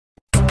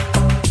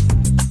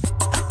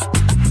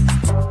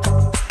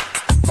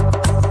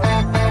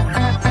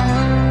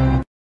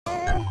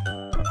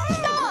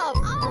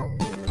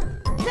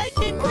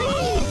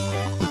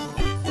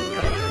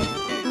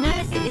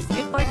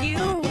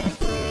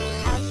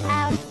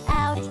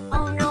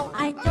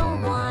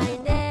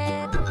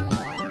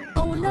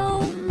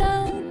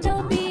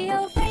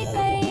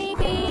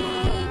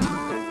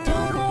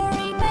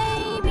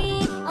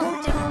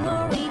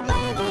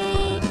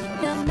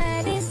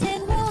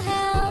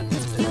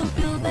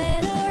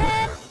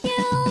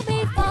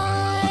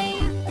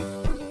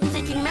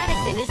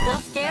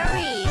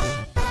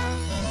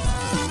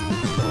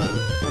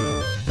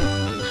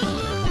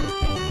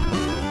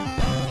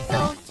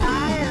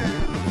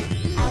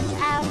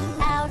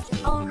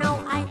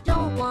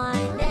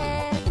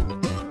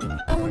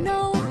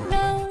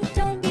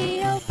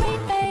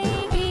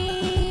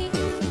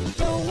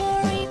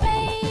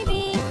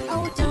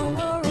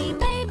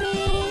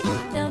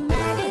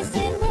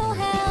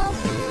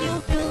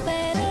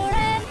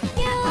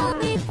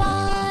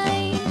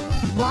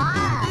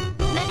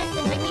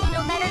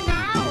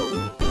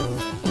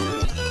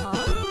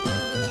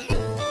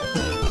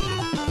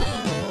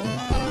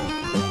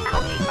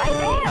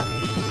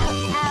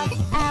Ouch,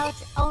 ouch,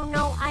 oh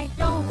no, I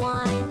don't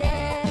want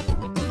it.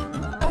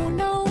 Oh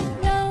no,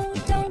 no,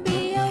 don't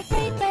be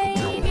afraid,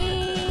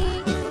 baby.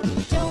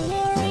 Don't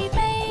worry,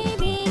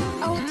 baby.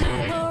 Oh,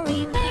 don't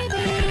worry,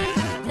 baby.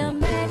 The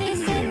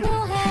medicine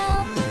will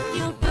help.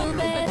 You'll feel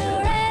better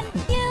and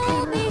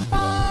you'll be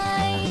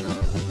fine.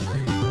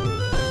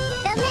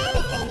 The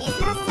medicine is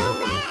not so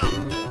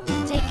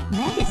bad. Take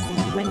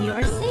medicine when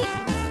you're sick.